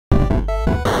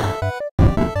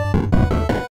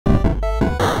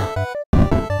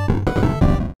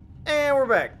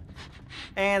back.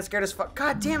 And scared as fuck.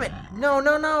 God damn it. No,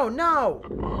 no, no, no.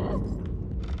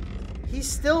 He's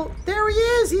still... There he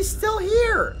is. He's still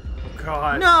here. Oh,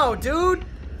 God. No, dude.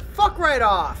 Fuck right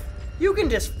off. You can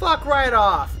just fuck right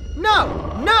off. No,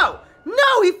 no,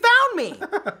 no, he found me.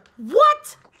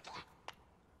 What?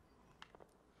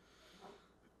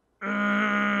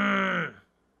 I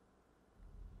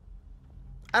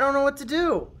don't know what to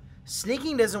do.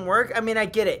 Sneaking doesn't work. I mean, I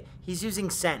get it. He's using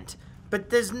scent. But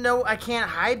there's no... I can't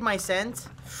hide my scent.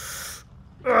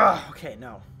 Ugh, okay,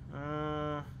 no.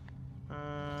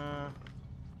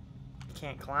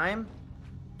 Can't climb?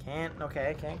 Can't...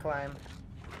 Okay, can't climb.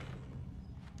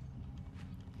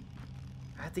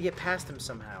 I have to get past him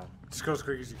somehow. Just go as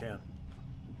quick as you can.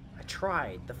 I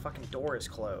tried. The fucking door is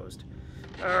closed.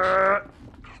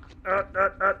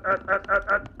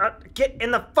 Get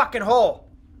in the fucking hole!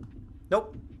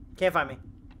 Nope. Can't find me.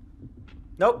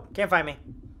 Nope. Can't find me.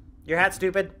 Your hat's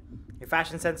stupid. Your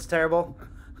fashion sense is terrible.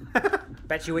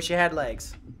 Bet you wish you had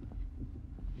legs.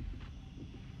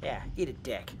 Yeah, eat a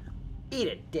dick. Eat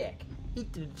a dick.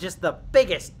 Eat just the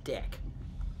biggest dick.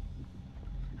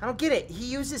 I don't get it. He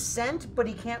uses scent, but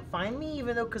he can't find me,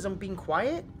 even though because I'm being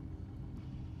quiet?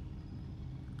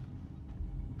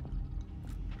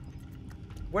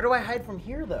 Where do I hide from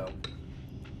here, though?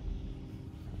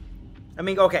 I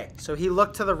mean, okay, so he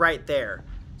looked to the right there.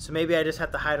 So maybe I just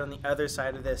have to hide on the other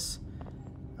side of this.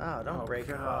 Oh, don't break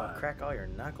it. Oh, crack all your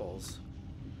knuckles.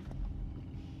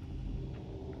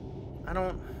 I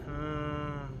don't...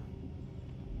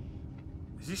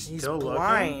 Is he still He's looking?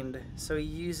 blind, so he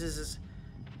uses his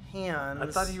hands. I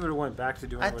thought he would have went back to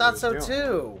doing what I he thought was so, doing.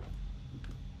 too.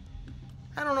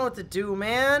 I don't know what to do,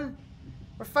 man.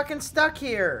 We're fucking stuck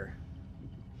here.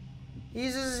 He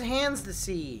uses his hands to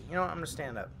see. You know what? I'm gonna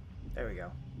stand up. There we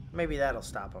go. Maybe that'll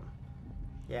stop him.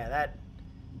 Yeah,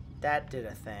 that did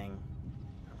a thing.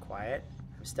 I'm quiet.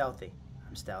 I'm stealthy.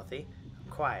 I'm stealthy.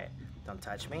 I'm quiet. Don't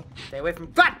touch me. Stay away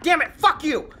from... God damn it! Fuck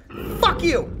you! Fuck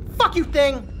you! Fuck you,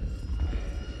 thing!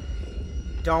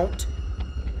 Don't.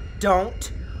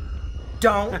 Don't.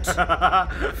 Don't.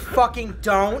 Fucking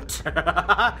don't.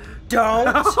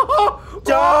 Don't.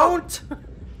 Don't.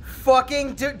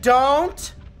 Fucking do...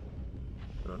 Don't.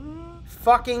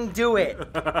 Fucking do it.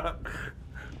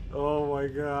 Oh my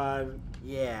god.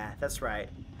 Yeah, that's right.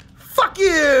 Fuck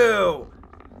you!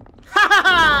 Ha ha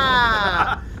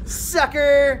ha!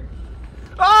 Sucker!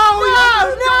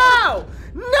 Oh, no! No!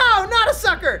 No, not a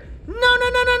sucker! No, no,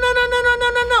 no, no, no, no, no, no, no,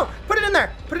 no, no! Put it in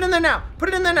there! Put it in there now! Put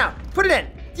it in there now! Put it in!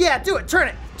 Yeah, do it! Turn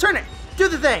it! Turn it! Do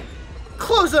the thing!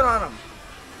 Close it on him!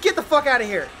 Get the fuck out of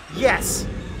here! Yes!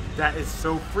 That is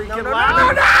so freaking No, loud!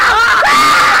 no, no, no!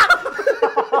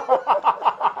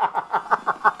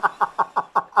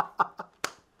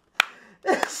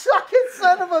 This fucking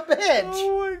son of a bitch!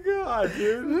 Oh my god,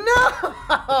 dude! No!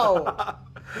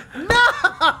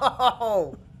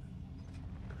 No!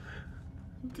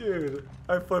 Dude,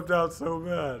 I flipped out so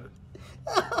bad.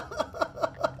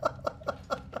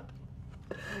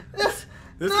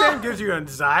 This game gives you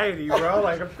anxiety, bro.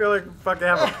 Like, I feel like I fucking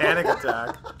have a panic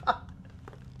attack.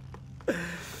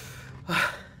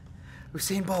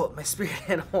 Usain Bolt, my spirit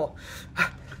animal.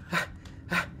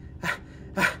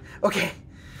 Okay.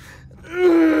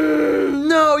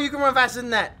 No, you can run faster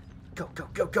than that. Go, go,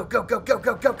 go, go, go, go, go,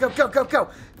 go, go, go, go, go, go.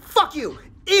 Fuck you.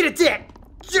 Eat a dick.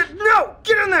 No,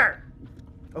 get in there.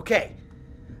 Okay.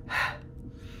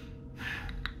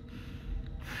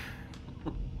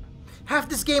 Half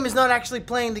this game is not actually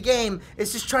playing the game.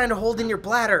 It's just trying to hold in your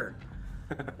bladder.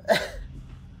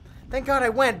 Thank God I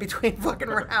went between fucking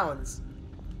rounds.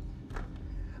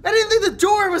 I didn't think the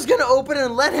door was gonna open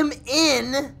and let him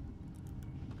in.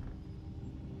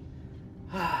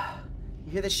 You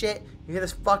hear this shit? You hear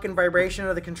this fucking vibration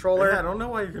of the controller? Yeah, I don't know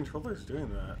why your controller's doing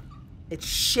that. It's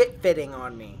shit fitting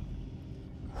on me.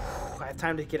 I have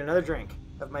time to get another drink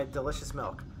of my delicious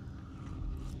milk.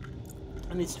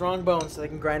 I need strong bones so they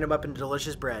can grind them up into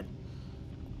delicious bread.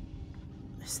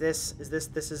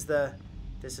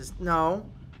 No.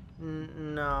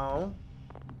 No.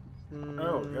 Oh,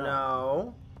 God.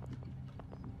 No.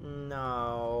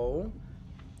 No.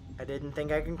 I didn't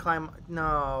think I can climb.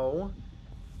 No.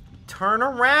 Turn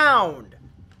around.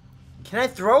 Can I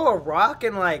throw a rock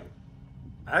and like...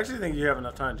 I actually think you have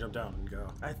enough time to jump down and go.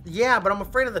 Yeah, but I'm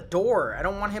afraid of the door. I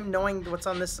don't want him knowing what's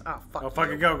on this. Oh, fuck. Oh,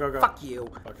 fucking go, go, go. Fuck you.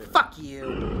 Fuck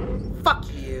you. Fuck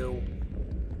you.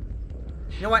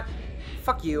 You know what?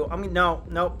 Fuck you. I mean, no,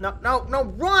 no, no, no, no.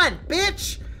 Run,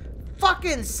 bitch.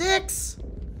 Fucking 6.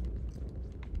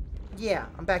 Yeah,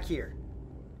 I'm back here.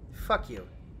 Fuck you.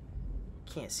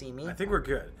 Can't see me. I think we're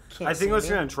good. Can't I think see what's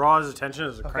me. going to draw his attention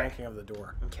is the Okay. cranking of the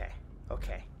door. Okay.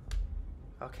 Okay.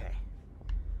 Okay.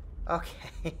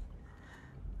 Okay.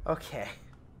 Okay.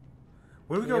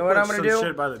 What do we You know go what put I'm gonna some do?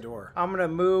 shit by the door? I'm gonna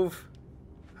move.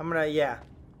 I'm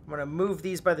gonna move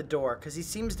these by the door because he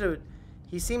seems to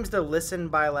listen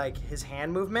by like his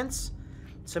hand movements.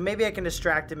 So maybe I can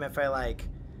distract him if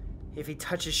if he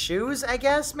touches shoes. I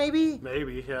guess maybe.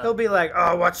 Maybe, yeah. He'll be like,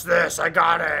 "Oh, what's this? I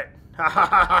got it!" Ha ha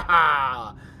ha ha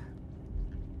ha.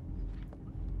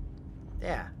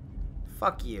 Yeah.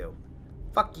 Fuck you.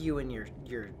 Fuck you and your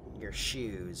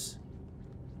shoes.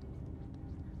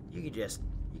 You could just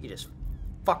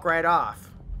fuck right off.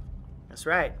 That's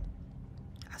right.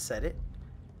 I said it.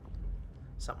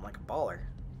 Something like a baller.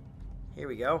 Here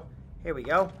we go. Here we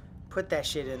go. Put that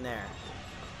shit in there.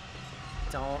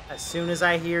 Don't. As soon as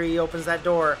I hear he opens that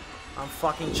door, I'm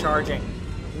fucking charging.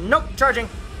 Nope. Charging.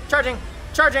 Charging.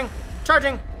 Charging.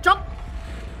 Charging. Jump.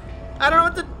 I don't know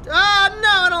what to. Ah, no.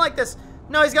 I don't like this.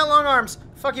 No, he's got long arms.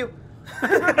 Fuck you.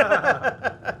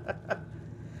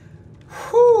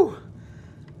 Whew.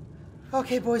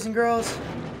 Okay, boys and girls.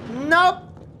 Nope.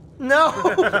 No.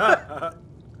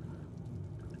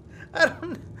 I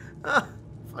don't.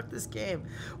 Fuck this game.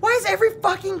 Why is every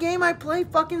fucking game I play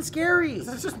fucking scary? Is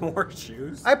this just more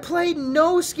shoes? I played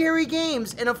no scary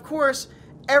games, and of course,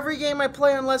 every game I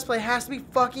play on Let's Play has to be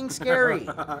fucking scary.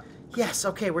 Yes.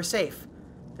 Okay, we're safe.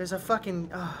 There's a fucking.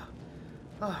 Oh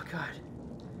God.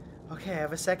 Okay, I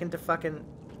have a second to fucking.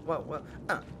 What?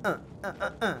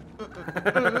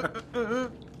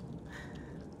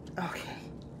 Okay.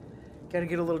 Gotta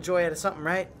get a little joy out of something,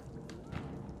 right?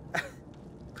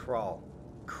 Crawl.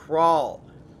 Crawl.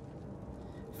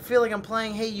 Feel like I'm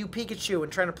playing Hey You Pikachu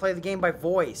and trying to play the game by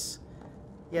voice.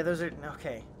 Yeah, those are.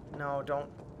 Okay. No, don't.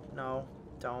 No,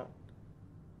 don't.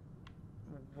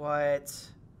 What? It's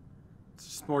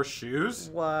just more shoes?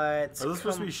 What? Are those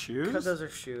supposed to be shoes? Those are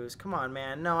shoes. Come on,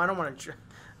 man. No, I don't want to.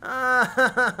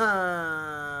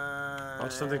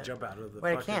 Watch something jump out of the.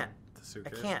 Wait, I can't. The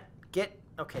suitcase. I can't. Get.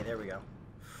 Okay, there we go.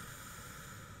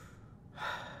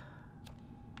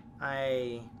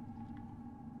 I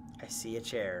see a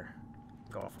chair.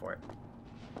 I'm going for it.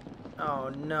 Oh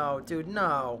no, dude,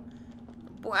 no.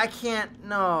 Boy, I can't.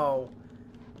 No,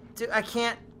 dude, I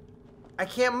can't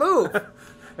move.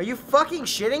 Are you fucking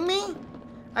shitting me?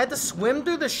 I had to swim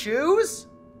through the shoes?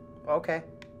 Okay.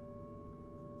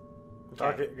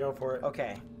 Fuck it, go for it.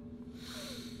 Okay.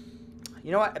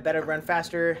 You know what? I better run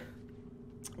faster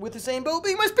with the same boat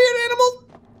being my spirit animal.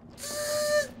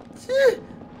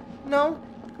 No.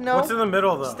 No. What's in the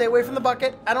middle, though? Stay away from the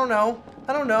bucket. I don't know.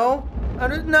 No!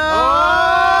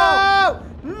 Oh!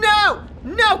 No!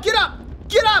 No! Get up!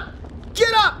 Get up!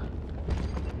 Get up!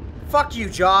 Fuck you,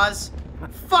 Jaws.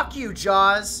 Fuck you,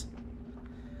 Jaws.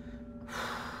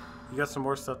 You got some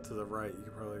more stuff to the right. You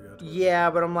could probably go to. Yeah,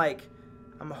 but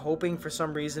I'm hoping for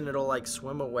some reason it'll like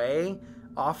swim away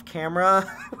off camera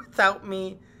without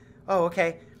me. Oh,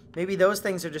 okay. Maybe those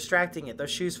things are distracting it.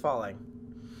 Those shoes falling.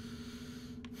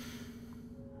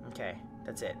 Okay,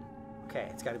 that's it. Okay,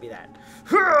 it's got to be that.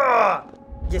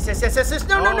 Yes.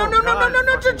 No.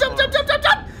 Jump.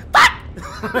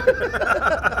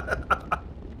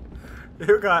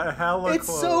 You got hella close. It's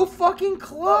so fucking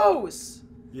close.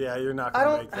 Yeah, you're not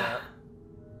gonna make that.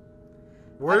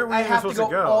 Where are we supposed to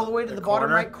go? All the way to the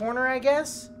bottom right corner, I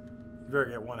guess. You better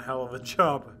get one hell of a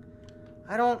jump.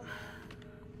 I don't.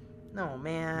 No,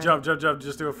 man. Jump.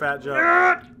 Just do a fat jump.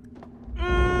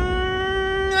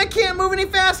 I can't move any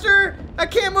faster.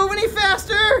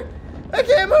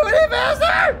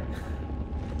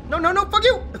 No. Fuck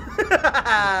you.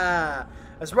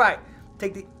 That's right.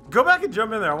 Take the. Go back and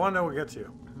jump in there. I want to know what gets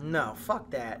you. No,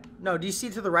 fuck that. No, do you see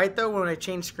to the right though when I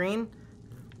change screen?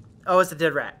 Oh, it's a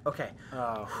dead rat. Okay.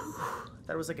 Oh.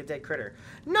 That was like a dead critter.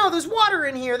 No, there's water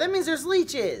in here. That means there's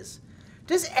leeches.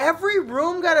 Does every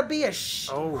room gotta be a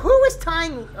Oh. Who is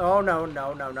tying? Oh no.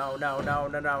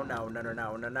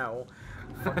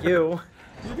 Fuck you.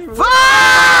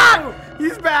 Fuck!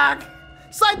 He's back.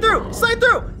 Slide through.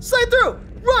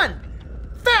 Run.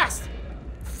 Fast.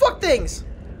 Fuck things.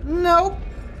 Nope.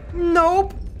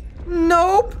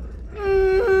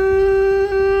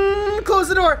 Close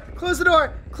the door.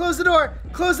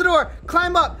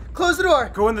 Climb up. Close the door.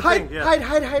 Go in the thing. Yeah.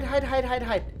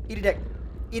 Hide. Eat a dick.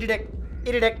 Eat a dick.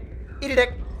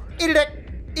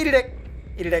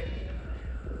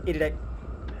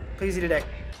 Please eat a dick.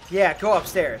 Yeah, go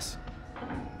upstairs.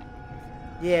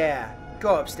 Yeah,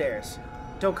 go upstairs.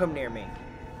 Don't come near me.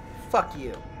 Fuck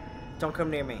you. Don't come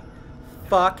near me.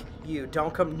 Fuck you.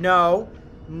 Don't come. No.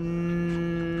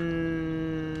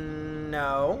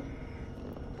 No.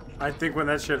 I think when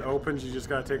that shit opens, you just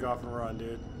gotta take off and run,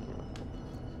 dude.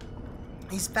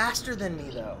 He's faster than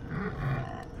me, though.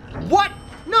 What?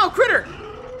 No, critter!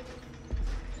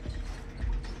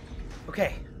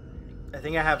 Okay. I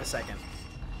think I have a second.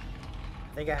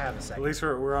 I think I have a second. At least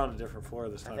we're on a different floor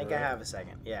this time. I think right? I have a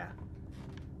second. Yeah.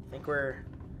 I think we're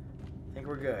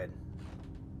good.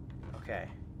 Okay.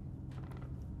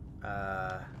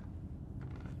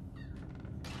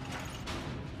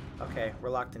 Okay, we're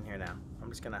locked in here now. I'm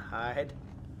just gonna hide.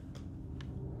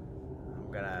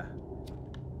 I'm gonna.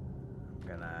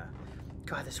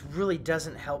 God, this really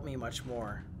doesn't help me much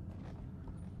more.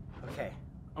 Okay.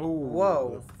 Oh,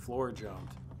 whoa! The floor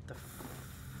jumped. The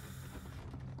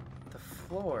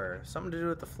floor. Something to do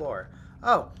with the floor.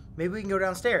 Oh, maybe we can go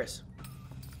downstairs.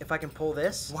 If I can pull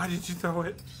this. Why did you throw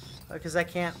it? Because I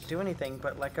can't do anything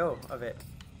but let go of it.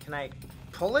 Can I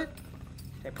pull it?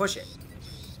 Can I push it?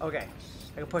 Okay,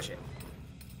 I can push it.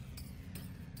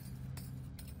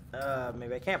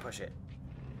 Maybe I can't push it.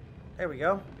 There we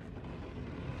go.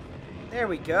 There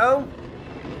we go.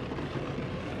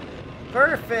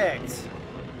 Perfect.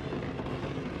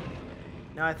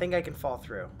 Now I think I can fall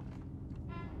through.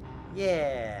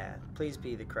 Yeah. Please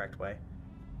be the correct way.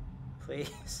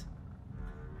 Please.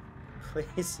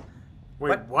 Please.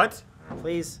 Wait, what?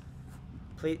 Please.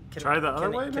 Please. Try the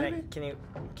other way, maybe? Can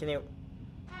you?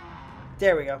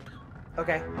 There we go.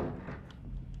 Okay.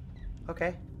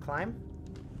 Okay. Climb.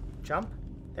 Jump.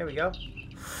 There we go.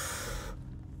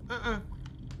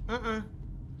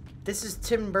 This is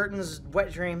Tim Burton's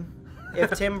wet dream.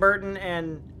 If Tim Burton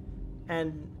and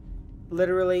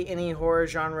literally any horror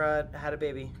genre had a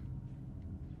baby.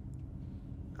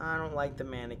 I don't like the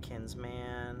mannequins,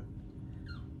 man.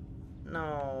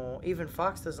 No, even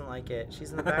Fox doesn't like it.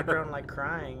 She's in the background like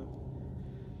crying.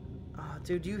 Oh,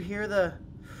 dude, you hear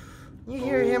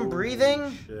him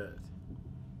breathing? Shit.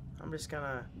 I'm just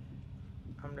gonna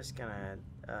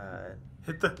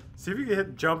see if you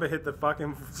can jump and hit the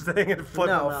fucking thing and flip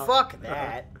no, them out. fuck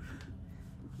that.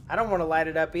 I don't want to light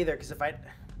it up either, because if I...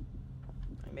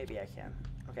 Maybe I can.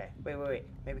 Okay, wait.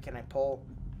 Maybe can I pull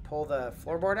the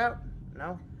floorboard out?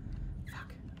 No?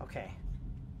 Fuck. Okay.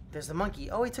 There's the monkey.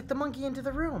 Oh, he took the monkey into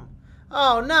the room.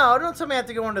 Oh, no. Don't tell me I have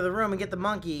to go into the room and get the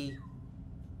monkey.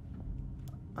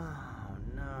 Oh,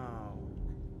 no.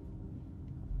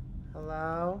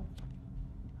 Hello?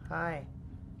 Hi.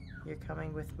 You're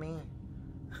coming with me.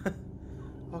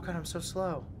 Oh, God, I'm so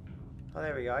slow. Oh,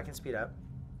 there we go. I can speed up.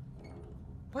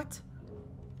 What?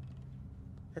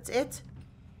 That's it?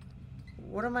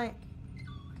 What am I...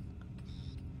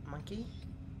 Monkey?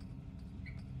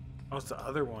 Oh, it's the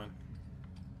other one.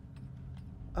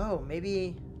 Oh,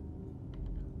 maybe...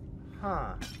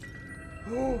 Huh.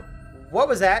 What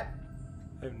was that?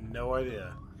 I have no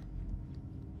idea.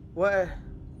 What?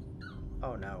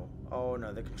 Oh, no. Oh,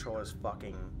 no. The controller's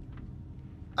fucking...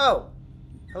 Oh!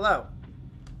 Hello.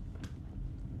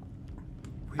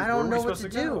 Wait, I don't know where were we what to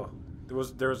supposed do. Go?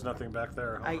 There was nothing back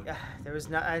there. I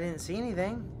didn't see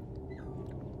anything.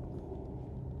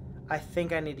 I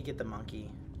think I need to get the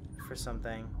monkey for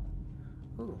something.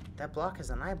 Ooh, that block has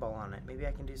an eyeball on it. Maybe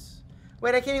I can do...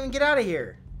 Wait, I can't even get out of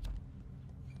here.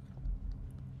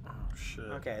 Oh, shit.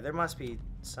 Okay, there must be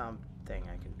something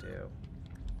I can do.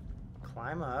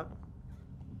 Climb up.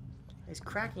 He's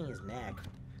cracking his neck.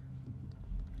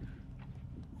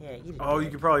 Yeah, eat it. Oh, you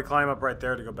could probably climb up right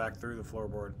there to go back through the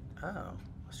floorboard. Oh,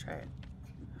 let's try it.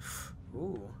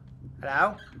 Ooh.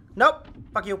 Hello? Nope.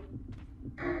 Fuck you.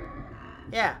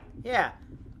 Yeah.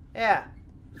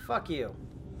 Fuck you.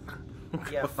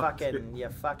 You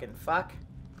fucking fuck.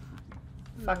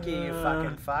 Fuck you, you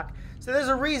fucking fuck. So there's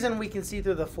a reason we can see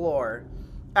through the floor.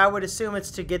 I would assume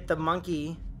it's to get the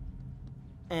monkey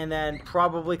and then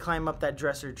probably climb up that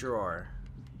dresser drawer.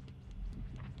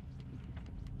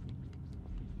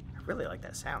 I really like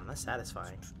that sound. That's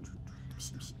satisfying.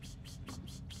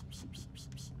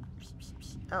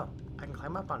 Oh, I can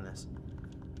climb up on this.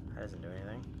 That doesn't do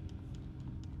anything.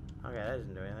 Okay, that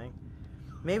doesn't do anything.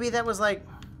 Maybe that was like...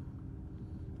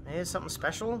 Maybe it's something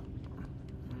special?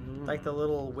 Like the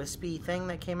little wispy thing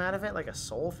that came out of it? Like a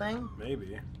soul thing?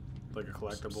 Maybe. Like a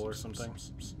collectible or something.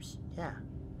 Yeah.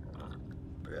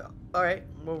 Alright,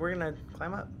 well we're gonna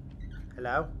climb up.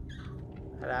 Hello?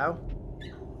 Hello?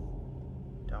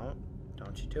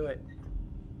 Don't you do it.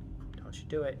 Don't you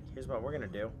do it. Here's what we're gonna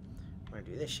do. We're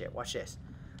gonna do this shit. Watch this.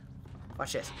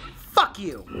 Watch this. Fuck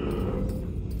you!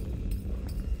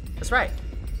 That's right.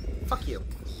 Fuck you.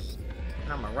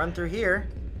 And I'm gonna run through here,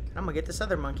 and I'm gonna get this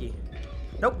other monkey.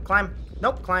 Nope, climb.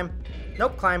 Nope, climb.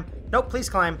 Nope, climb. Nope, please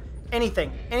climb.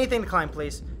 Anything. Anything to climb,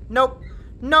 please. Nope.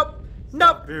 Nope.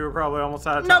 Nope. You were probably almost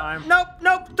out of Nope. time. Nope.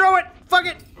 Nope. Throw it. Fuck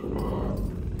it.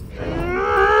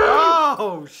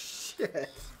 Oh, shit.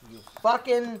 You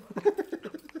fucking...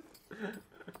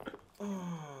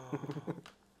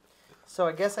 So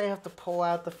I guess I have to pull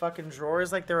out the fucking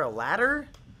drawers like they're a ladder?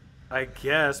 I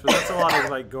guess, but that's a lot of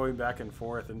like going back and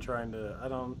forth and trying to. I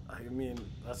mean,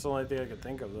 that's the only thing I could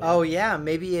think of. Though. Oh yeah,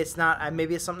 maybe it's not.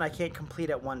 Maybe it's something I can't complete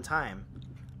at one time.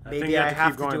 Maybe I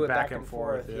have to do it back and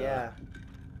forth. Yeah.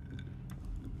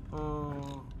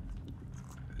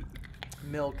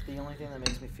 Milk, the only thing that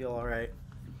makes me feel all right,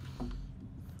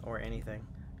 or anything.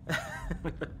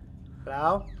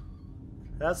 Hello?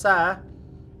 Hello, sir.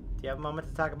 Do you have a moment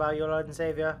to talk about your Lord and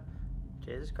Savior,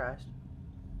 Jesus Christ?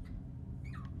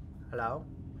 Hello?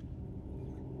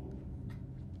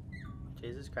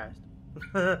 Jesus Christ.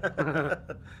 All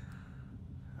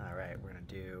right, we're gonna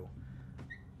do.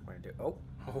 Oh,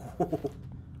 we're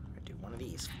gonna do one of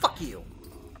these. Fuck you.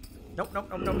 Nope.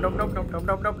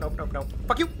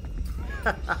 Fuck you.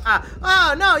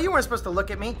 Oh no, you weren't supposed to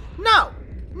look at me. No.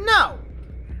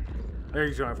 There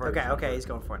he's going for it. Okay, he's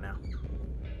going for it now.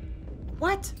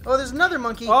 What? Oh, there's another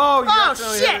monkey. Oh,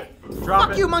 shit! Drop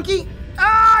Fuck you, monkey!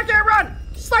 Ah, I can't run!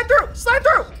 Slide through!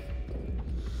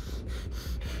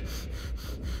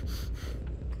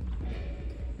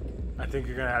 I think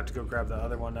you're gonna have to go grab the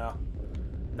other one now.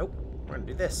 Nope. We're gonna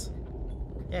do this.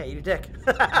 Yeah, eat a dick.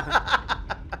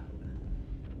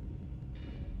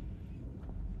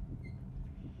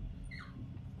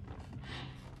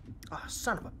 Oh,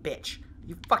 son of a bitch. Are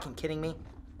you fucking kidding me?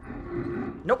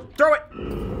 Nope. Throw it!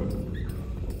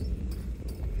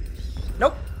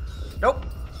 Nope.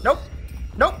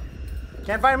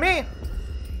 Can't find me.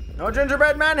 No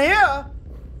gingerbread man here.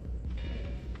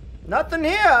 Nothing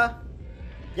here.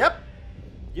 Yep.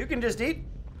 You can just eat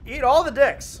all the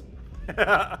dicks.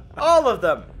 All of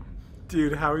them.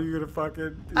 Dude, how are you gonna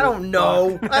fucking... I don't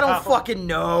know. I don't fucking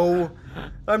know.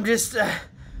 I'm just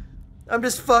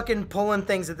fucking pulling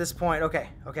things at this point. Okay.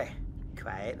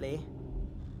 Quietly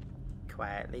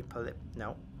pull it.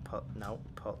 No.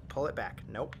 Pull it back.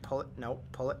 Nope. Pull it. Nope.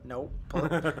 Pull it. Nope. Pull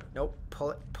it. Nope.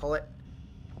 Pull it.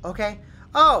 Okay.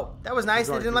 Oh, that was nice.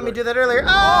 They didn't let me do that earlier.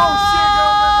 Oh,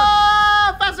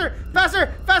 shit. Faster.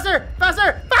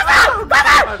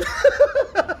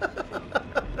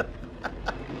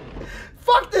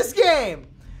 Fuck this game.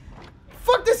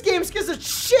 This game scares the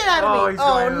shit out of me.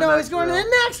 Oh no, he's going to the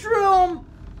next room.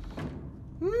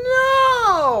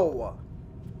 No.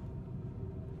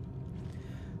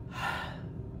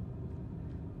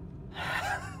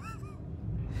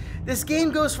 This game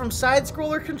goes from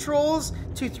side-scroller controls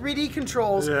to 3D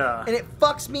controls, and it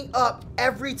fucks me up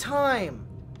every time.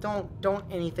 Don't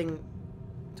anything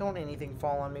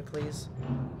fall on me, please.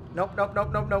 Nope.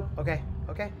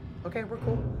 Okay,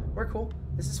 we're cool.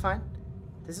 This is fine.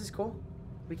 This is cool.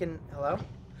 We can. Hello?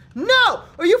 No!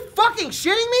 Are you fucking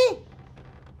shitting me?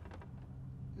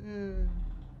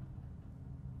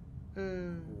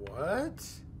 What?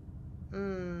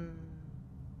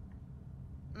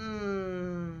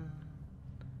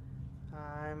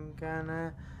 I'm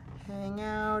gonna hang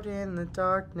out in the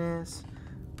darkness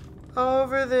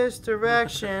over this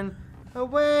direction,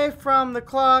 away from the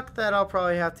clock that I'll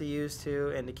probably have to use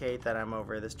to indicate that I'm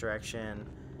over this direction.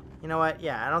 You know what?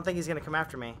 Yeah, I don't think he's gonna come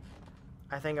after me.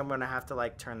 I think I'm gonna have to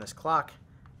like turn this clock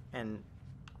and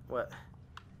what?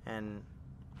 And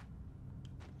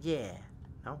yeah.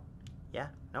 No? Yeah?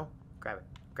 No? Grab it.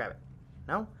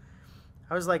 No?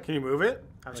 I was like, can you move it?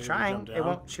 I was trying.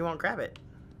 She won't grab it.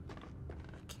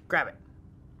 Grab it.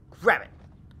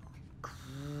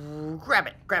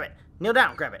 Kneel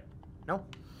down, grab it. No.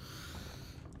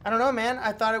 I don't know, man.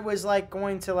 I thought it was like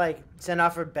going to like send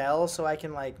off a bell so I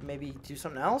can like maybe do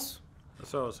something else.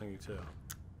 That's what I was thinking too.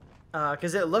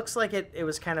 Because it looks like it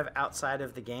was kind of outside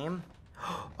of the game.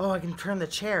 Oh, I can turn the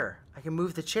chair. I can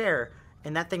move the chair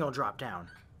and that thing will drop down.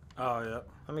 Oh, yeah.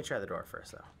 Let me try the door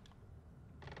first though.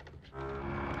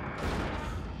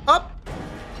 Up!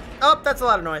 That's a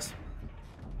lot of noise.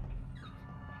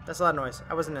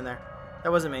 I wasn't in there.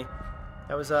 That wasn't me.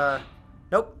 That was,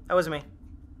 nope, that wasn't me.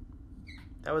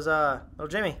 That was, little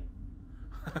Jimmy.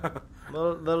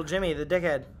 little Jimmy, the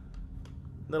dickhead.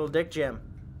 Little Dick Jim.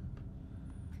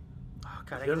 Oh,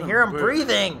 God, I can hear him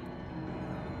breathing.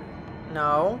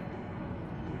 No.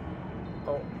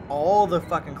 Oh, all the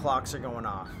fucking clocks are going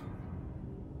off.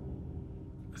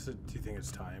 Do you think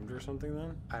it's timed or something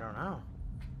then? I don't know.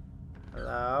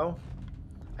 Hello?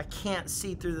 I can't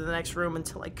see through the next room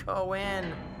until I go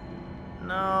in.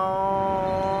 No.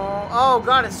 Oh,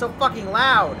 God, it's so fucking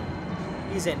loud.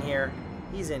 He's in here.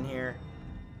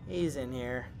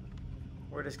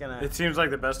 We're just gonna... It seems like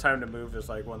the best time to move is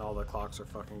like when all the clocks are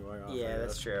fucking going off. Yeah,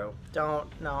 that's true. No,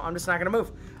 I'm just not gonna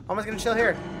move. I'm just gonna chill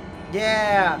here.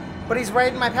 Yeah, but he's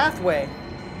right in my pathway.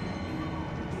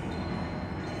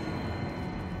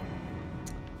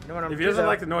 You know what I'm If he doesn't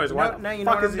like the noise, why the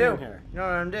fuck is he in here? You know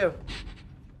what I'm gonna do?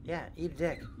 Yeah, eat a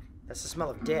dick. That's the smell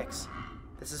of dicks.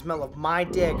 That's the smell of my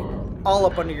dick all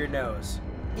up under your nose.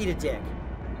 Eat a dick.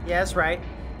 Yeah, that's right.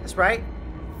 That's right.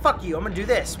 Fuck you. I'm gonna do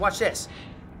this. Watch this.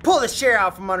 Pull this chair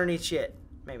out from underneath shit.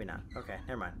 Maybe not. Okay,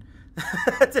 never mind.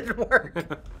 That didn't work.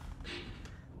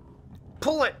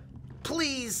 Pull it.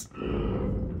 Please.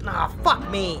 Ah, fuck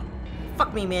me.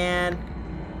 Fuck me, man.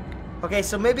 Okay,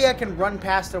 so maybe I can run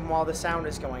past him while the sound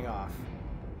is going off.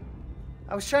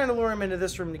 I was trying to lure him into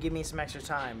this room to give me some extra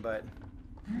time, but...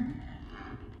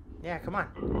 Yeah, come on.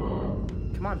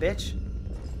 Come on, bitch.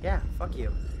 Yeah, fuck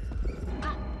you.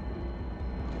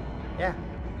 Yeah.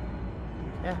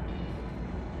 Yeah.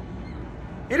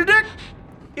 Eat a dick!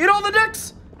 Eat all the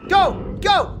dicks! Go!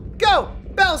 Go! Go!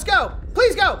 Bells, go!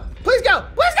 Please go! Please go!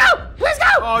 Please go! Please go!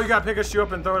 Oh, you gotta pick a shoe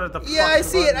up and throw it at the Yeah, I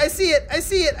see it. I see it. I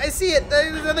see it. I see it.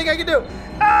 There's nothing I can do.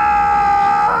 Ah!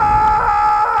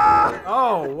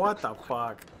 Oh, what the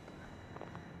fuck?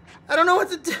 I don't know what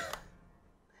to do.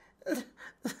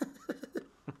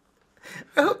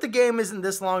 I hope the game isn't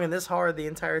this long and this hard the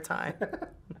entire time.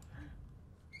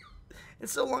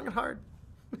 It's so long and hard.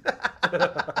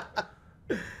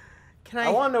 I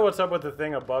want to know what's up with the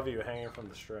thing above you hanging from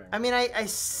the string. I mean, I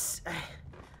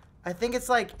think it's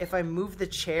like if I move the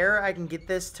chair, I can get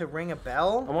this to ring a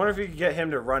bell. I wonder if you could get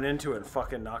him to run into it and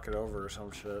fucking knock it over or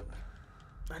some shit.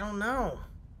 I don't know.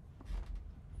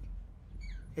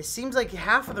 It seems like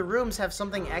half of the rooms have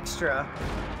something extra.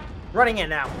 Running in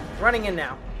now. Running in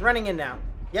now. Running in now.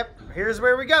 Yep. Here's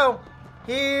where we go.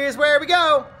 Here's where we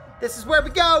go. This is where we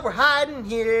go. We're hiding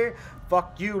here.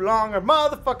 Fuck you longer,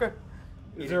 motherfucker.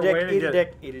 Eat a dick, eat a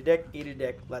dick, eat a dick, eat a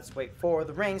dick. Let's wait for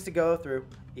the rings to go through.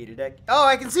 Eat a dick. Oh,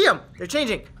 I can see them. They're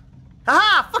changing.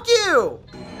 Haha, fuck you.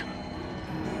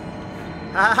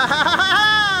 Ha ha ha ha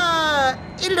ha.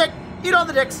 Eat a dick. Eat all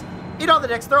the dicks. Eat all the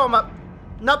dicks. Throw them up.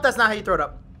 Nope, that's not how you throw it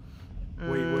up. Wait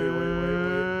for it. Wait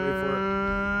for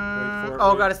it.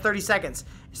 Oh god, it's 30 seconds.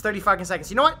 It's 30 fucking seconds.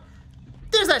 You know what?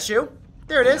 There's that shoe.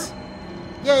 There it is.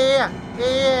 Yeah.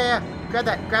 Grab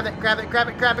that. Grab it. Grab it. Grab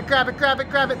it. Grab it. Grab it. Grab it.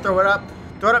 Grab it. Throw it up.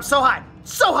 Throw it up so high.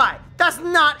 So high. That's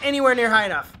not anywhere near high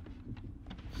enough.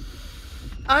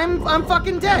 I'm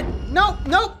fucking dead.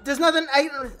 Nope. There's nothing. I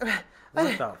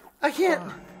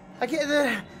can't.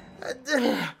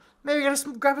 Maybe I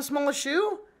gotta grab a smaller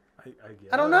shoe? I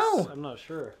guess. I don't know. I'm not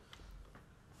sure.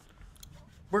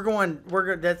 We're going.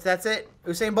 That's it.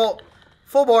 Usain Bolt.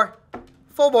 Full bore.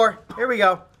 Here we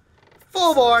go.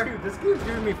 Full bore. Dude, this game's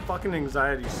giving me fucking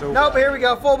anxiety so Nope, bad. here we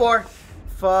go. Full bore.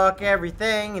 Fuck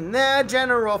everything in the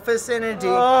general vicinity.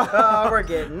 Oh, we're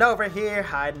getting over here.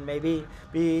 Hiding maybe.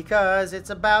 Because it's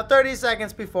about 30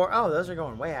 seconds before. Oh, those are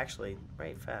going way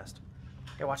fast.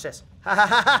 Here, watch this. Ha ha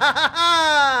ha ha ha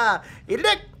ha! Eat a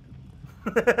dick!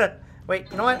 Wait,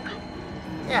 you know what?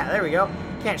 Yeah, there we go.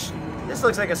 This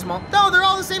looks like a small... No, they're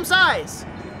all the same size!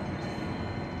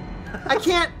 I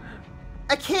can't...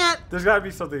 There's gotta be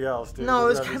something else, dude. No,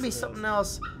 there's gotta be something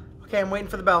else. Okay, I'm waiting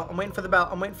for the bell. I'm waiting for the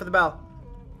bell.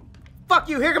 Fuck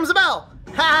you, here comes the bell!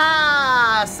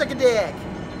 Ha! Suck a dick!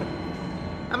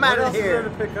 I'm out of here.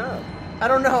 What else is there to pick up? I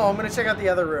don't know. I'm gonna check out the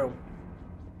other room.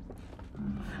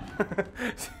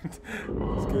 This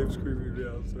game's creeping me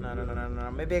out. So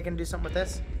No. Maybe I can do something with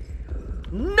this.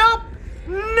 Nope!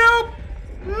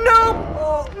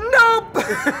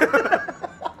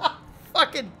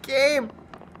 Fucking game.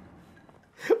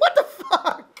 What the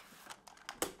fuck?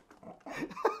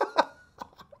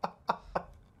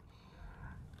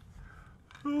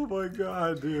 Oh my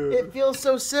god, dude. It feels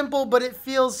so simple, but it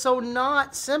feels so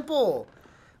not simple.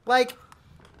 Like,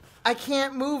 I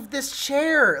can't move this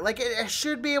chair. Like, I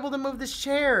should be able to move this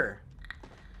chair.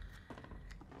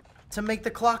 To make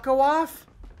the clock go off?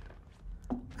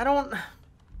 I don't...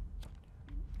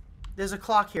 There's a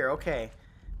clock here, okay.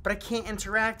 But I can't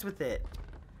interact with it.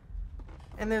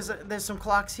 And there's some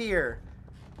clocks here.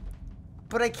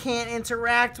 But I can't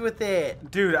interact with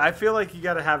it. Dude, I feel like you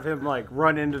gotta have him, like,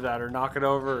 run into that or knock it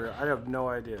over. I have no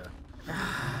idea.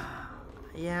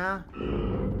 Yeah?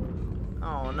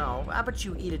 Oh, no. How about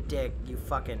you eat a dick, you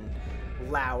fucking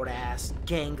loud-ass,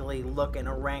 gangly-looking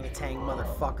orangutan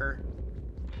motherfucker?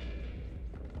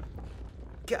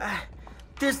 God,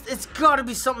 it's gotta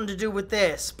be something to do with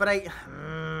this, but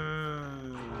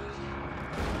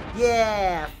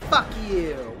yeah, fuck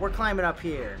you. We're climbing up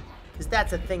here. Because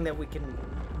that's a thing that we can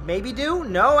maybe do?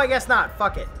 No, I guess not.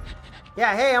 Fuck it.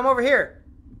 Yeah, hey, I'm over here.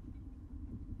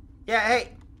 Yeah,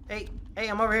 hey,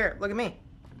 I'm over here. Look at me.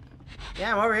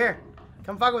 Yeah, I'm over here.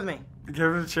 Come fuck with me.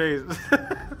 Give it a chase.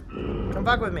 Come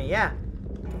fuck with me, yeah.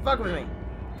 Come fuck with me.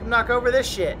 Come knock over this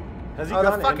shit. Has he the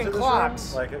gone fucking into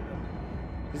clocks. This room?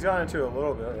 Like He's gone into a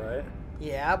little bit, right?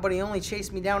 Yeah, but he only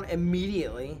chased me down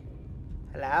immediately.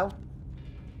 Hello?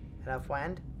 Hello,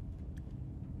 friend?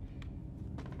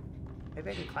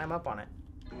 Maybe I can climb up on it.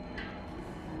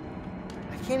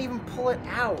 I can't even pull it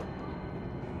out.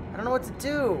 I don't know what to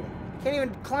do. I can't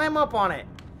even climb up on it.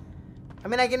 I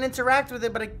mean, I can interact with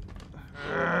it, but I...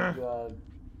 Oh,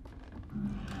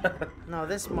 God. No,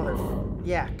 this mother...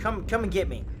 Yeah, come and get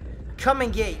me. Come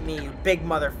and get me, you big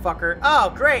motherfucker.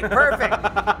 Oh, great, perfect.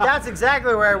 That's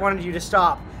exactly where I wanted you to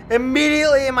stop.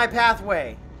 Immediately in my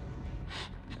pathway.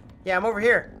 Yeah, I'm over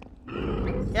here.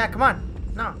 Yeah, come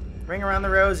on. No. Ring around the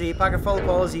rosy, pocket full of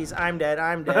posies. I'm dead,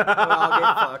 I'm dead. We'll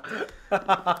all get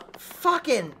fucked.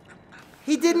 Fucking...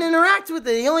 He didn't interact with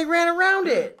it. He only ran around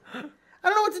it. I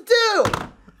don't know what to do.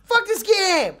 Fuck this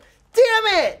game.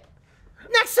 Damn it.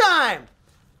 Next time.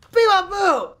 Beep up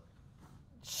boo.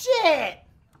 Shit.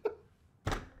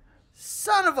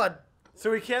 Son of a...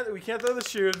 So we can't throw the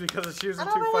shoes because the shoes are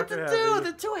too fucking heavy. I don't know what to do.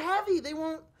 They're too heavy. They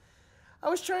won't... I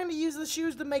was trying to use the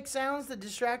shoes to make sounds to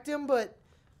distract him, but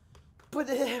I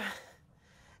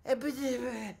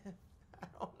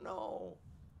don't know.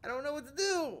 I don't know what to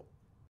do.